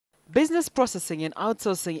Business processing and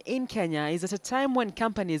outsourcing in Kenya is at a time when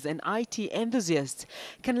companies and IT enthusiasts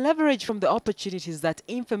can leverage from the opportunities that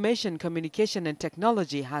information, communication and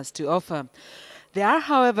technology has to offer. There are,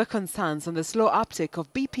 however, concerns on the slow uptake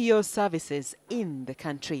of BPO services in the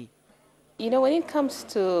country. You know, when it comes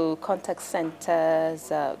to contact centers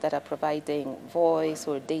that are providing voice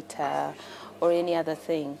or data or any other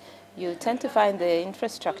thing, you tend to find the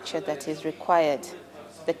infrastructure that is required,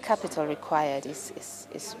 the capital required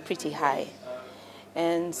is pretty high.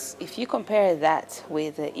 And if you compare that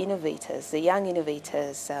with the innovators, the young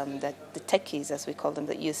innovators, the techies as we call them,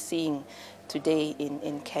 that you're seeing today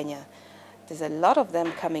in Kenya, there's a lot of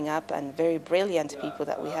them coming up and very brilliant people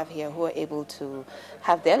that we have here who are able to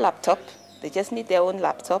have their laptop. They just need their own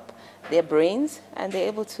laptop, their brains, and they're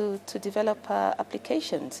able to develop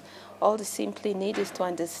applications. All they simply need is to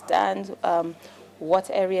understand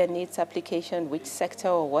what area needs application, which sector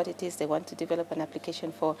or what it is they want to develop an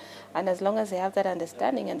application for. And as long as they have that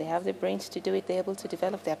understanding and they have the brains to do it, they're able to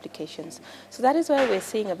develop the applications. So that is why we're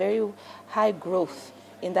seeing a very high growth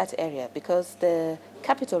in that area, because the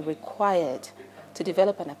capital required to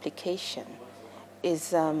develop an application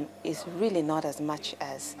is really not as much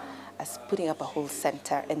as putting up a whole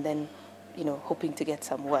center and then, you know, hoping to get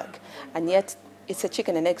some work. And yet it's a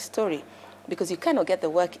chicken and egg story, because you cannot get the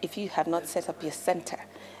work if you have not set up your center.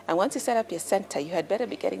 And once you set up your center, you had better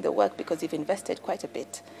be getting the work because you've invested quite a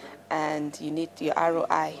bit, and you need your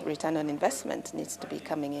ROI, return on investment, needs to be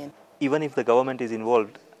coming in. Even if the government is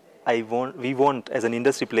involved, we want as an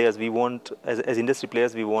industry players, we want as industry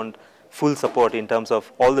players, we want full support in terms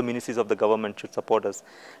of all the ministries of the government should support us.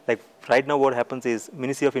 Like right now what happens is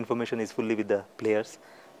Ministry of Information is fully with the players,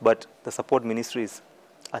 but the support ministries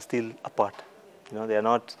are still apart. You know, they are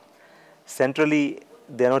not centrally,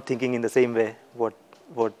 they are not thinking in the same way what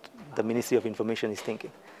the Ministry of Information is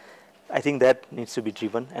thinking. I think that needs to be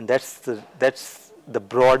driven, and that's the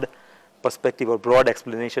broad perspective or broad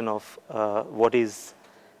explanation of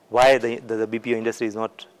why the BPO industry is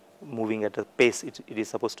not moving at a pace it is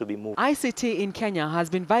supposed to be moving. ICT in Kenya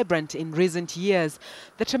has been vibrant in recent years.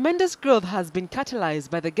 The tremendous growth has been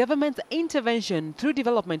catalyzed by the government's intervention through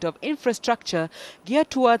development of infrastructure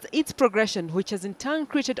geared towards its progression, which has in turn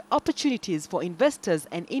created opportunities for investors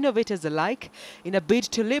and innovators alike in a bid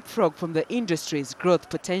to leapfrog from the industry's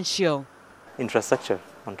growth potential. Infrastructure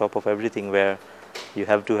on top of everything, where you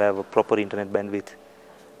have to have a proper internet bandwidth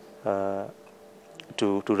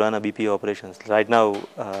to run a BPO operations. Right now,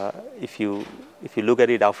 if you look at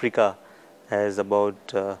it, Africa has about,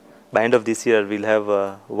 by end of this year, we'll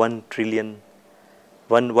have 1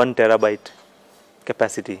 terabyte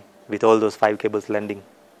capacity with all those 5 cables landing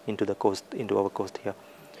into our coast here.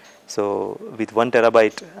 So with 1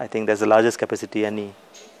 terabyte, I think that's the largest capacity any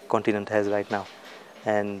continent has right now.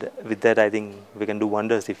 And with that, I think we can do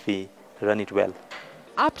wonders if we run it well.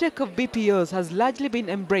 Uptake of BPOs has largely been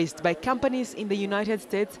embraced by companies in the United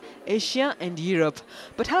States, Asia and Europe.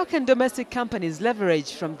 But how can domestic companies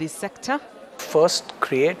leverage from this sector? First,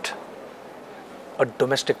 create a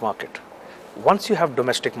domestic market. Once you have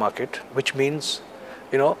domestic market, which means,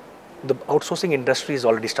 you know, the outsourcing industry is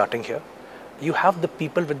already starting here. You have the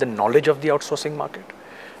people with the knowledge of the outsourcing market.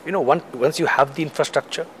 You know, once you have the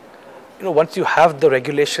infrastructure, you know, once you have the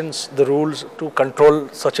regulations, the rules to control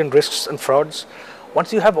certain risks and frauds,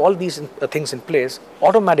 once you have all these things in place,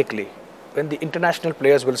 automatically, when the international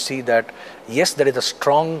players will see that, yes, there is a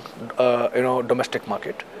strong, domestic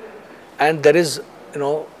market, and there is, you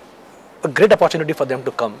know, a great opportunity for them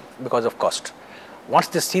to come because of cost. Once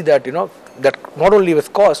they see that, you know, that not only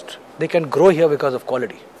with cost, they can grow here because of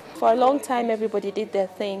quality. For a long time, everybody did their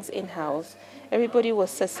things in-house. Everybody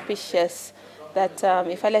was suspicious that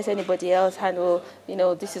if I let anybody else handle, you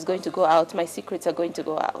know, this is going to go out, my secrets are going to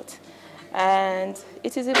go out. And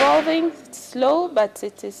it is evolving, it's slow, but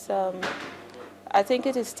it is, I think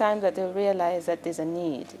it is time that they'll realize that there's a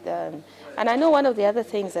need. And I know one of the other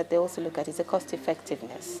things that they also look at is the cost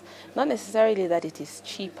effectiveness. Not necessarily that it is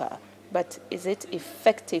cheaper, but is it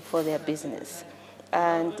effective for their business?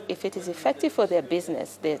 And if it is effective for their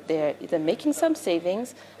business, they're either making some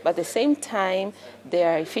savings, but at the same time,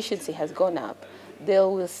 their efficiency has gone up, they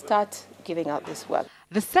will start giving out this work.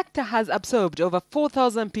 The sector has absorbed over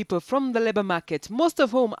 4,000 people from the labour market, most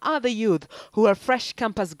of whom are the youth who are fresh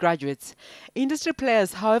campus graduates. Industry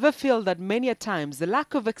players, however, feel that many a times the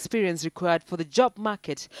lack of experience required for the job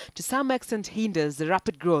market to some extent hinders the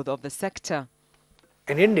rapid growth of the sector.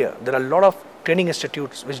 In India, there are a lot of training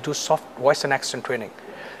institutes which do soft voice and accent training.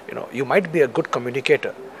 You know, you might be a good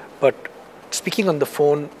communicator, but speaking on the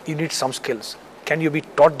phone, you need some skills. Can you be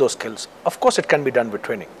taught those skills? Of course, it can be done with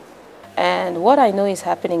training. And what I know is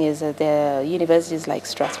happening is that there are universities like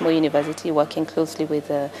Strathmore University working closely with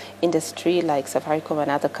the industry like Safaricom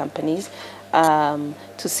and other companies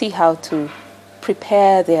to see how to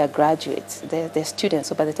prepare their graduates, their students.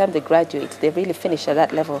 So by the time they graduate, they really finish at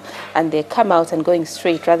that level and they come out and going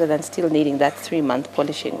straight rather than still needing that 3-month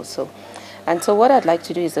polishing or so. And so what I'd like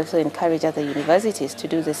to do is also encourage other universities to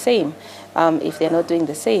do the same. If they're not doing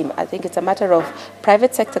the same, I think it's a matter of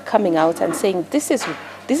private sector coming out and saying these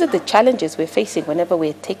are the challenges we're facing whenever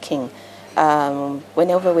we're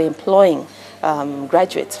whenever we're employing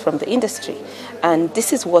graduates from the industry, and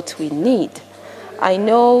this is what we need. I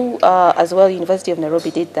know as well University of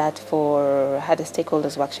Nairobi did that had a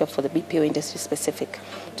stakeholders workshop for the BPO industry specific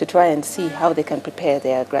to try and see how they can prepare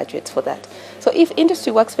their graduates for that. So if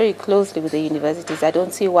industry works very closely with the universities, I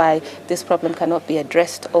don't see why this problem cannot be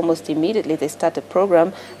addressed almost immediately. They start a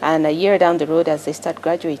program and a year down the road as they start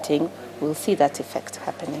graduating, we'll see that effect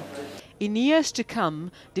happening. In years to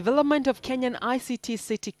come, development of Kenyan ICT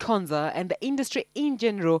city Konza and the industry in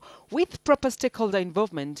general with proper stakeholder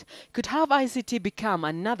involvement could have ICT become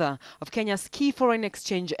another of Kenya's key foreign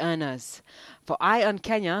exchange earners. For Eye on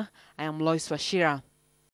Kenya, I am Loise Wachira.